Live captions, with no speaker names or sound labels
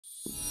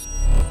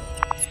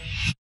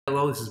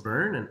Hello, this is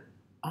Bern, and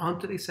on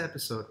today's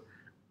episode,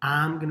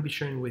 I'm going to be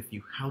sharing with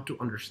you how to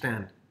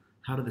understand,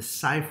 how to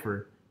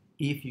decipher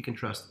if you can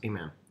trust a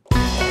man.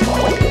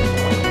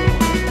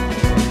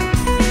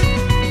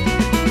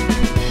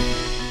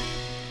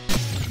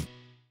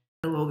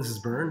 Hello, this is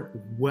Bern.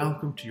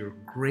 Welcome to your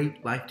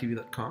great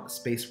LifeTV.com, a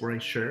space where I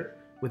share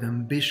with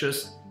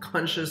ambitious,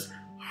 conscious,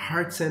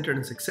 heart-centered,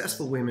 and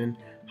successful women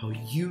how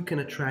you can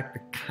attract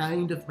the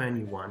kind of man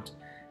you want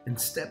and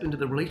step into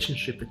the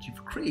relationship that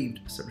you've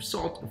craved as a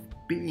result of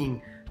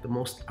being the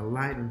most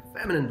alive and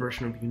feminine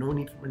version of you. No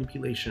need for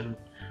manipulation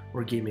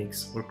or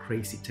gimmicks or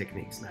crazy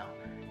techniques. Now,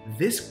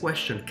 this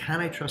question,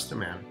 can I trust a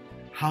man?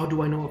 How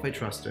do I know if I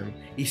trust him?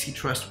 Is he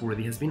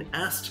trustworthy? Has been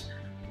asked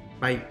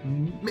by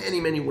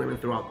many women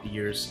throughout the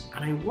years.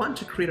 And I want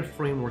to create a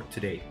framework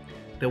today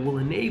that will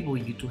enable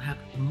you to have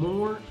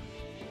more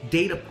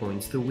data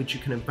points through which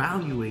you can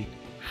evaluate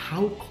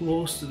how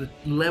close to the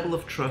level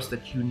of trust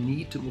that you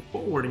need to move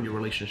forward in your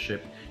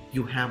relationship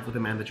you have with the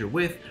man that you're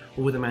with,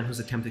 or with the man who's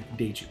attempting to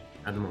date you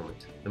at the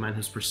moment, the man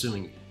who's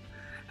pursuing you.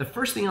 The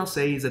first thing I'll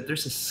say is that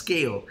there's a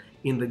scale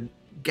in the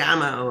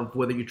gamma of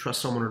whether you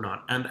trust someone or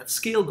not, and that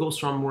scale goes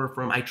somewhere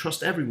from I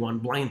trust everyone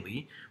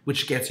blindly,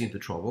 which gets you into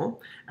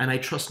trouble, and I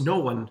trust no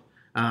one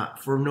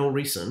for no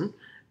reason,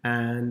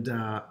 and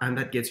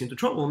that gets you into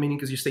trouble, meaning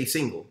because you stay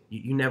single.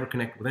 You never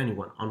connect with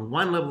anyone. On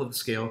one level of the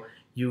scale,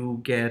 you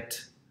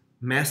get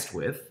messed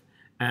with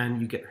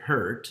and you get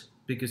hurt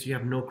because you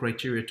have no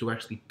criteria to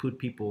actually put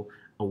people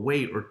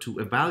away or to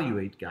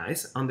evaluate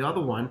guys. On the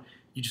other one,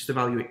 you just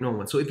evaluate no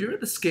one. So if you're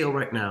at the scale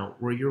right now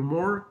where you're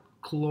more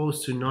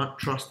close to not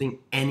trusting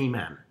any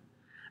man,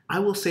 I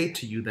will say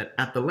to you that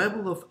at the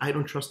level of I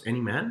don't trust any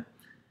man,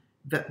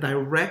 that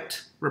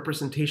direct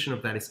representation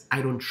of that is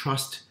I don't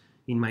trust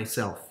in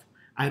myself.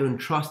 I don't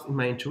trust in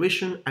my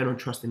intuition. I don't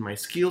trust in my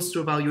skills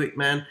to evaluate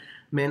men.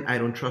 I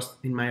don't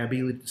trust in my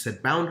ability to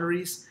set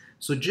boundaries.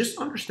 So just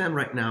understand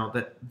right now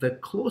that the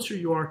closer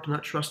you are to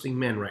not trusting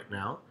men right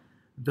now,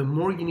 the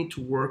more you need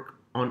to work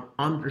on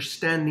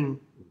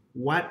understanding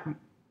what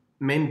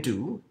men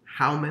do,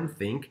 how men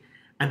think,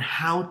 and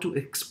how to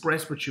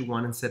express what you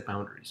want and set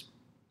boundaries.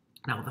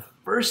 Now, the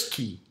first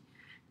key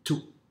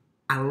to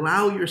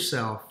allow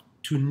yourself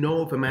to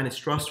know if a man is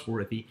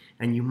trustworthy,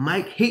 and you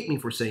might hate me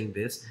for saying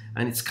this,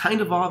 and it's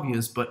kind of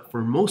obvious, but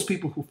for most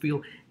people who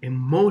feel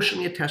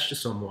emotionally attached to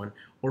someone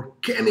or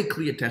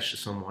chemically attached to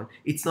someone,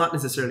 it's not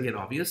necessarily as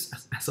obvious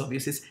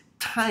as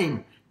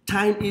time.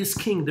 Time is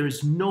king. There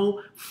is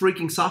no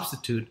freaking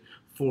substitute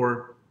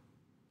for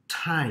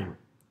time.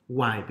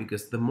 Why?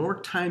 Because the more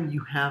time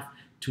you have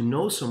to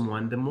know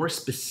someone, the more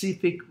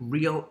specific,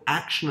 real,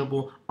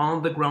 actionable,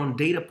 on-the-ground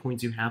data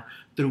points you have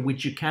through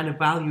which you can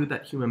evaluate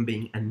that human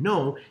being and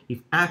know if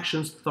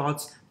actions,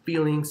 thoughts,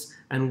 feelings,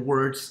 and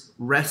words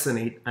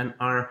resonate and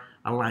are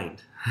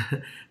aligned.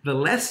 The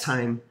less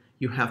time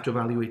you have to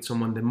evaluate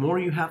someone, the more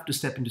you have to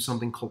step into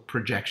something called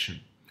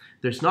projection.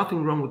 There's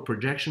nothing wrong with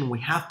projection. We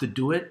have to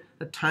do it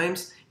at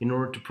times in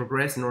order to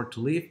progress, in order to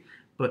live.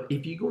 But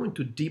if you go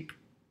into deep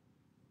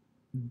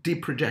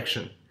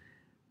projection,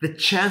 the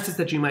chances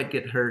that you might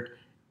get hurt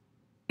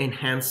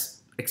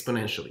enhance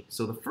exponentially.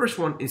 So the first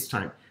one is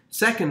time.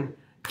 Second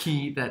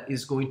key that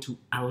is going to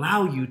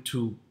allow you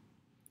to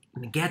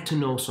get to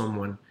know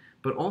someone,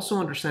 but also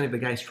understand if the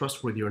guy is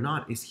trustworthy or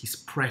not, is his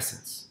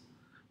presence.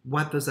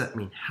 What does that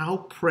mean? How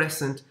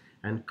present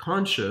and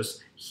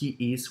conscious he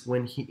is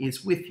when he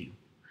is with you.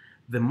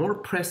 The more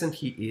present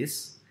he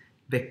is,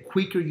 the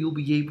quicker you'll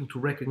be able to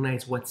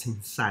recognize what's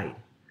inside.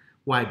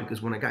 Why?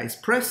 Because when a guy is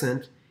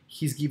present,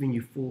 he's giving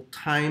you full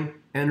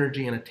time,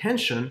 energy, and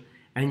attention,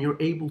 and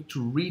you're able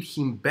to read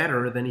him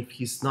better than if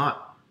he's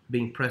not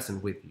being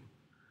present with you.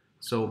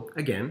 So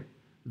again,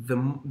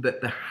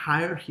 the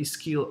higher his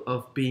skill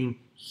of being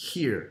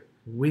here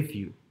with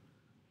you,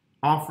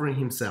 offering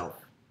himself,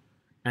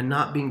 and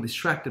not being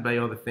distracted by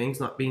other things,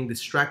 not being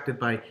distracted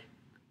by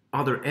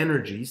other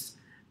energies,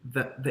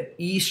 the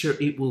easier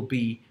it will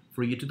be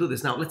for you to do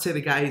this. Now, let's say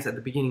the guy is at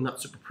the beginning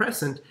not super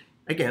present.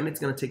 Again, it's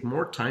going to take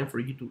more time for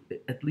you to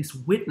at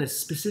least witness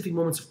specific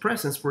moments of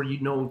presence where you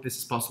know if this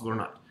is possible or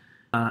not.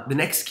 The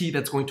next key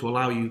that's going to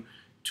allow you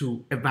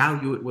to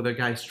evaluate whether a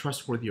guy is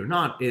trustworthy or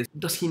not is,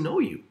 does he know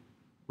you,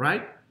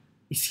 right?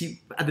 Is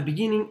he, at the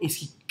beginning, is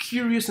he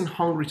curious and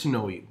hungry to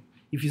know you?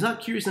 If he's not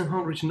curious and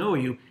hungry to know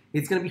you,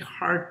 it's going to be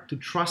hard to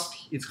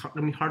trust. It's going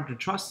to be harder to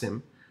trust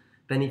him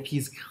than if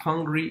he's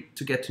hungry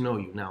to get to know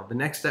you. Now, the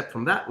next step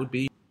from that would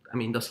be,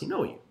 does he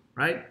know you,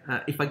 right?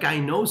 If a guy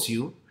knows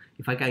you,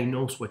 if a guy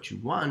knows what you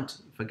want,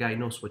 if a guy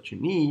knows what you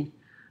need,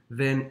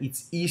 then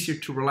it's easier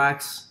to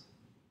relax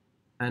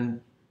and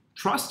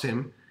trust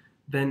him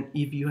than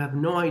if you have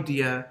no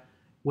idea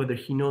whether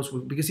he knows.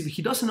 Because if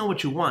he doesn't know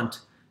what you want,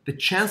 the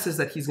chances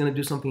that he's going to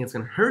do something that's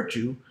going to hurt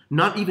you,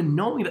 not even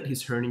knowing that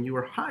he's hurting you,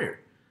 are higher.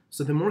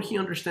 So the more he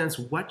understands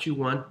what you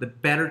want, the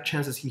better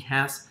chances he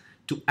has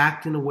to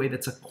act in a way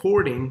that's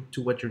according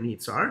to what your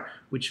needs are,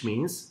 which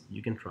means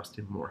you can trust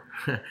him more.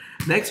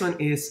 Next one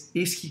is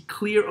he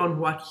clear on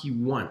what he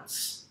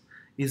wants?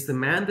 Is the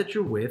man that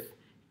you're with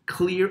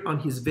clear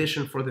on his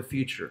vision for the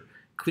future?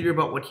 clear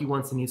about what he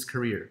wants in his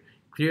career,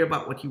 clear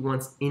about what he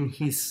wants in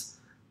his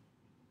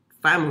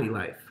family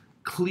life,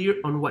 clear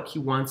on what he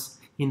wants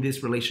in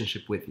this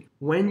relationship with you.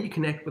 When you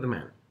connect with a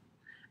man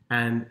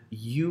and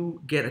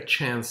you get a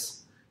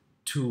chance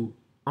to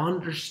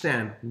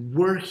understand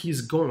where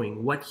he's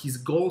going, what his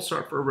goals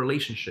are for a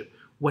relationship,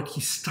 what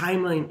his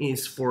timeline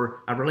is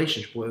for a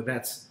relationship, whether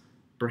that's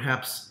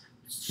perhaps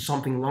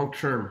something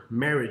long-term,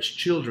 marriage,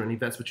 children, if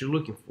that's what you're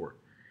looking for,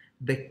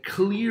 the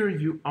clearer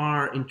you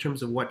are in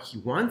terms of what he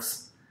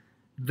wants,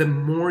 the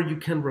more you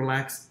can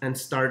relax and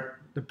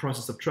start the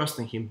process of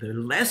trusting him. The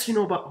less you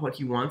know about what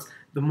he wants,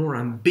 the more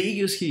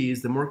ambiguous he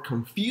is, the more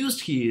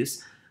confused he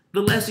is,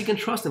 the less you can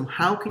trust him.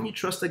 How can you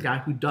trust a guy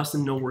who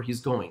doesn't know where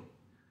he's going?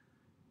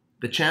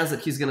 The chance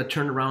that he's going to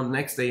turn around the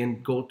next day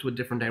and go to a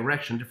different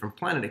direction, different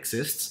planet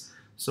exists.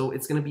 So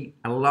it's going to be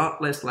a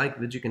lot less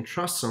likely that you can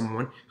trust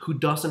someone who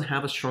doesn't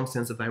have a strong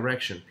sense of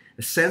direction.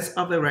 A sense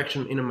of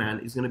direction in a man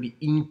is going to be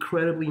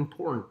incredibly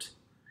important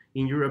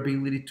in your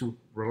ability to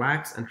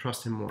relax and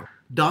trust him more.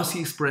 Does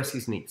he express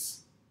his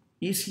needs?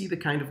 Is he the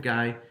kind of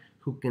guy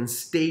who can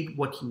state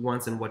what he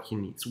wants and what he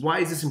needs? Why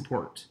is this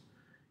important?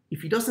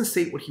 If he doesn't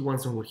state what he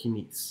wants and what he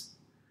needs,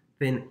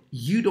 then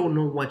you don't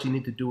know what you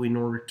need to do in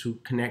order to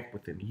connect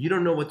with him. You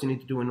don't know what you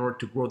need to do in order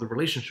to grow the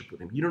relationship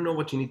with him. You don't know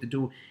what you need to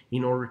do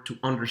in order to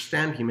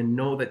understand him and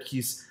know that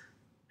he's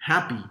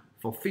happy,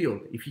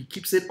 fulfilled. If he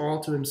keeps it all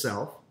to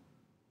himself,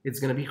 it's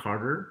going to be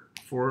harder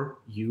for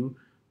you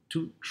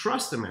to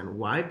trust a man.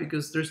 Why?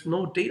 Because there's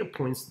no data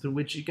points through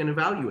which you can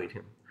evaluate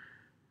him.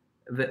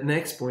 The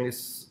next point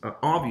is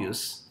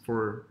obvious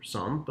for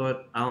some,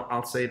 but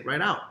I'll say it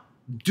right out.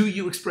 Do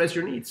you express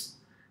your needs?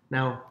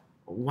 Now,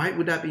 why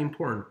would that be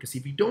important? Because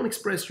if you don't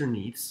express your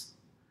needs,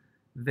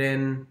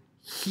 then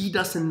he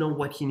doesn't know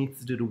what he needs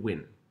to do to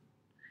win.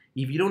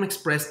 If you don't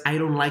express, I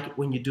don't like it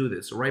when you do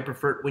this, or I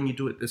prefer it when you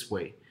do it this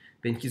way,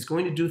 then he's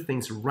going to do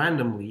things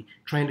randomly,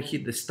 trying to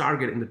hit this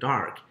target in the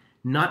dark,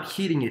 not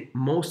hitting it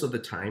most of the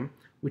time,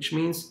 which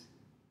means,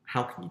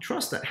 how can you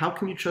trust that? How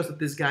can you trust that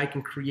this guy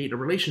can create a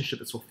relationship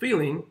that's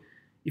fulfilling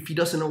if he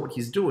doesn't know what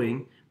he's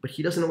doing, but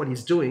he doesn't know what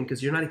he's doing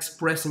because you're not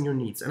expressing your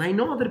needs? And I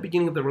know that at the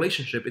beginning of the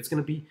relationship, it's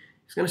going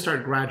to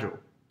start gradual,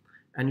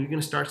 and you're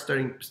going to start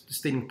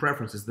stating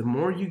preferences. The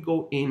more you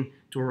go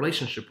into a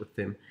relationship with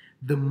him,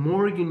 the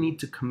more you need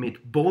to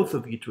commit, both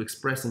of you, to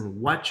expressing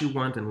what you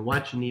want and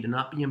what you need, and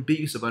not be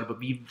ambiguous about it, but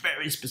be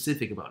very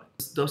specific about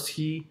it. Does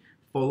he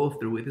follow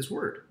through with his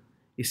word?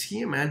 Is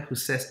he a man who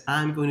says,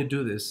 I'm going to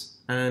do this,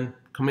 and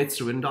commits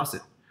to it and does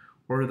it?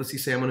 Or does he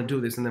say, I'm going to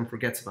do this, and then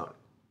forgets about it?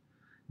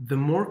 The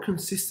more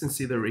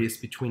consistency there is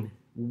between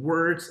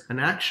words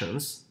and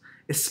actions,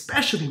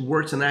 especially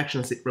words and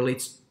actions it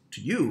relates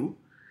to you,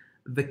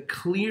 the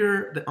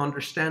clearer the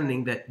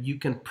understanding that you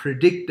can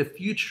predict the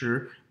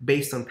future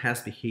based on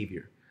past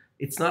behavior.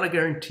 It's not a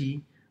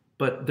guarantee,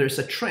 but there's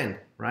a trend,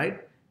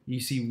 right? You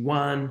see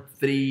 1,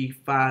 3,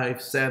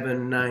 5,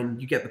 7, 9,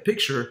 you get the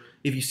picture.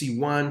 If you see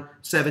 1,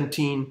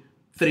 17,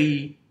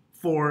 3,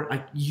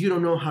 4, you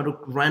don't know how to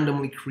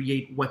randomly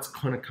create what's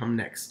going to come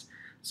next.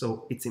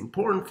 So it's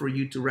important for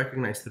you to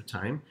recognize through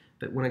time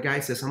that when a guy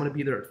says, I'm going to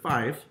be there at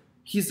 5,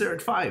 he's there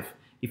at 5.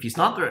 If he's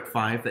not there at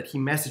 5, that he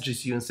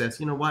messages you and says,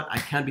 you know what, I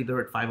can't be there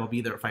at 5, I'll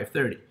be there at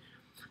 5:30.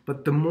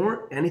 But the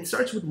more, and it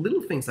starts with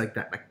little things like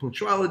that, like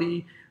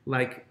punctuality,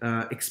 like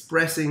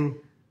expressing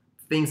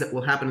things that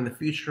will happen in the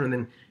future and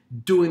then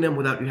doing them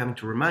without you having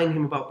to remind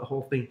him about the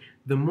whole thing.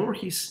 The more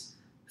he's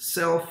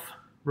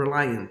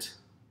self-reliant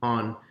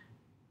on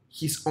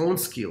his own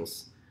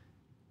skills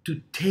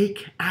to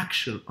take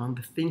action on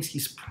the things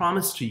he's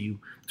promised to you,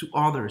 to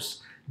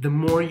others, the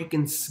more you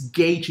can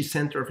gauge his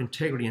center of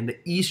integrity and the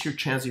easier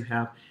chance you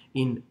have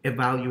in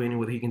evaluating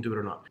whether he can do it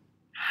or not.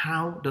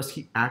 How does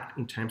he act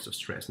in times of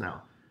stress?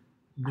 Now,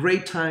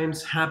 great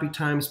times, happy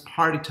times,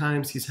 party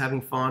times, he's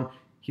having fun,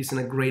 he's in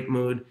a great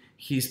mood,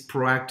 he's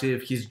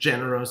proactive, he's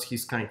generous,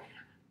 he's kind.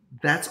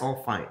 That's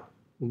all fine.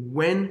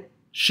 When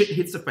shit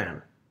hits the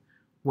fan,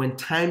 when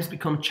times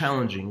become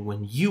challenging,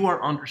 when you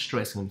are under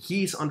stress, when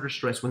he's under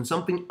stress, when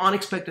something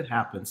unexpected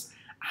happens,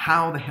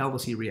 how the hell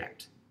does he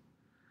react?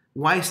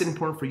 Why is it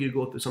important for you to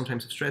go through some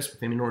times of stress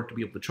with him in order to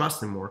be able to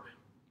trust him more?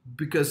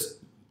 Because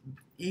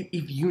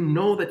if you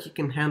know that he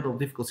can handle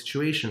difficult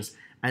situations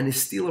and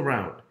is still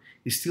around,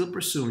 is still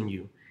pursuing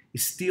you,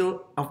 is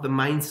still of the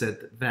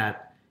mindset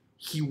that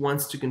he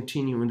wants to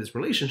continue in this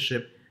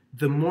relationship,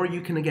 the more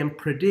you can again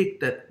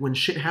predict that when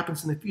shit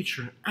happens in the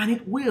future, and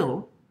it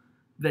will,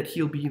 that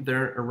he'll be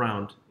there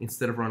around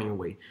instead of running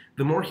away.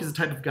 The more he's the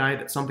type of guy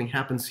that something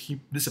happens,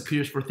 he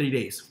disappears for 3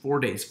 days,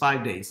 4 days,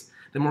 5 days.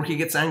 The more he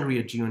gets angry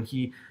at you and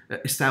he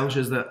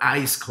establishes the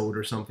ICE code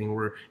or something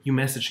where you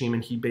message him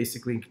and he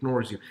basically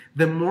ignores you.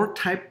 The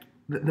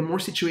more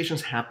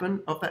situations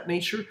happen of that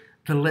nature,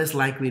 the less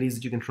likely it is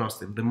that you can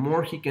trust him. The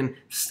more he can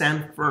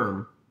stand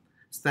firm,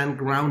 stand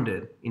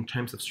grounded in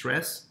times of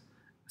stress,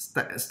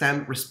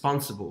 stand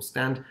responsible,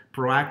 stand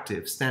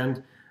proactive,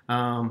 stand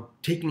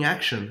taking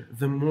action,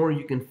 the more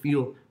you can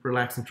feel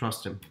relaxed and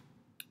trust him.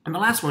 And the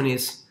last one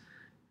is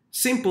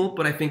simple,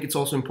 but I think it's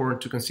also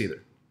important to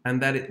consider. And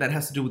that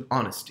has to do with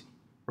honesty.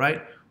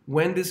 right?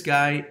 When this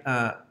guy,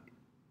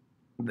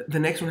 the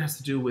next one has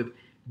to do with,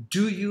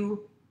 do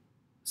you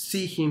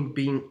see him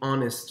being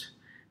honest?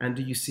 And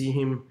do you see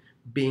him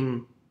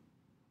being,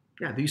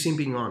 do you see him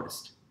being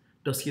honest?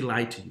 Does he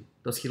lie to you?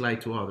 Does he lie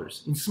to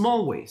others? In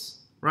small ways,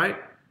 right?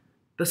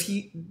 Does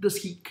he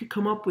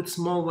come up with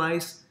small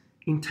lies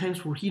in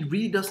times where he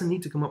really doesn't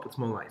need to come up with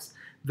small lies?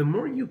 The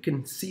more you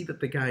can see that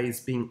the guy is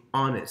being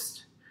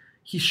honest,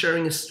 he's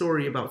sharing a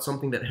story about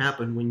something that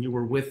happened when you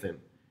were with him.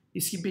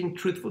 Is he being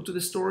truthful to the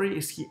story?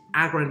 Is he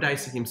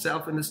aggrandizing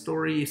himself in the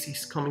story? Is he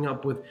coming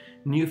up with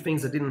new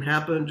things that didn't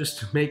happen just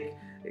to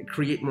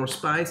create more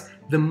spies?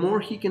 The more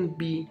he can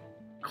be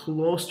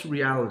close to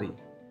reality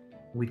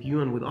with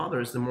you and with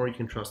others, the more you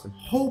can trust him.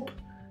 Hope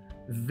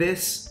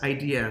these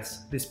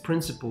ideas, these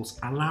principles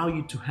allow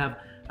you to have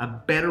a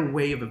better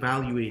way of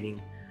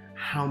evaluating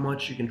how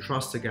much you can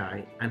trust a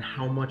guy and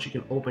how much you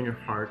can open your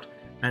heart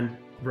and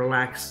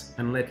relax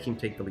and let him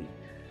take the lead.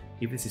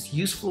 If this is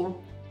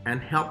useful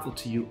and helpful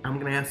to you, I'm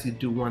going to ask you to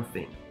do one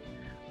thing.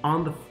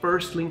 On the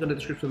first link in the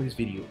description of this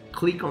video,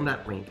 click on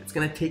that link. It's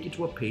going to take you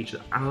to a page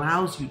that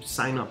allows you to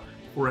sign up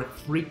for a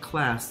free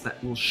class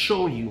that will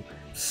show you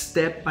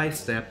step by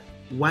step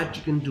what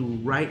you can do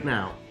right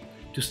now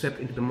to step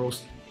into the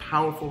most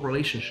powerful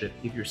relationship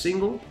if you're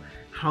single,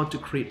 how to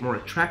create more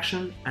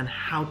attraction, and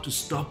how to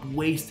stop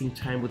wasting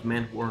time with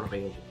men who aren't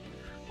available.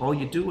 All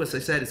you do, as I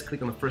said, is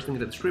click on the first link in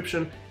the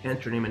description,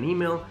 enter your name and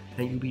email,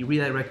 and you'll be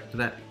redirected to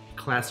that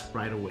class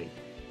right away.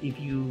 If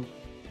you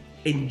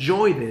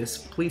enjoy this,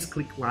 please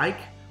click like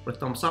or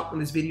thumbs up on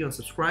this video and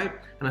subscribe.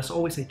 And as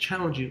always, I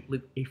challenge you to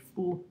live a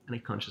full and a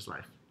conscious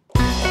life.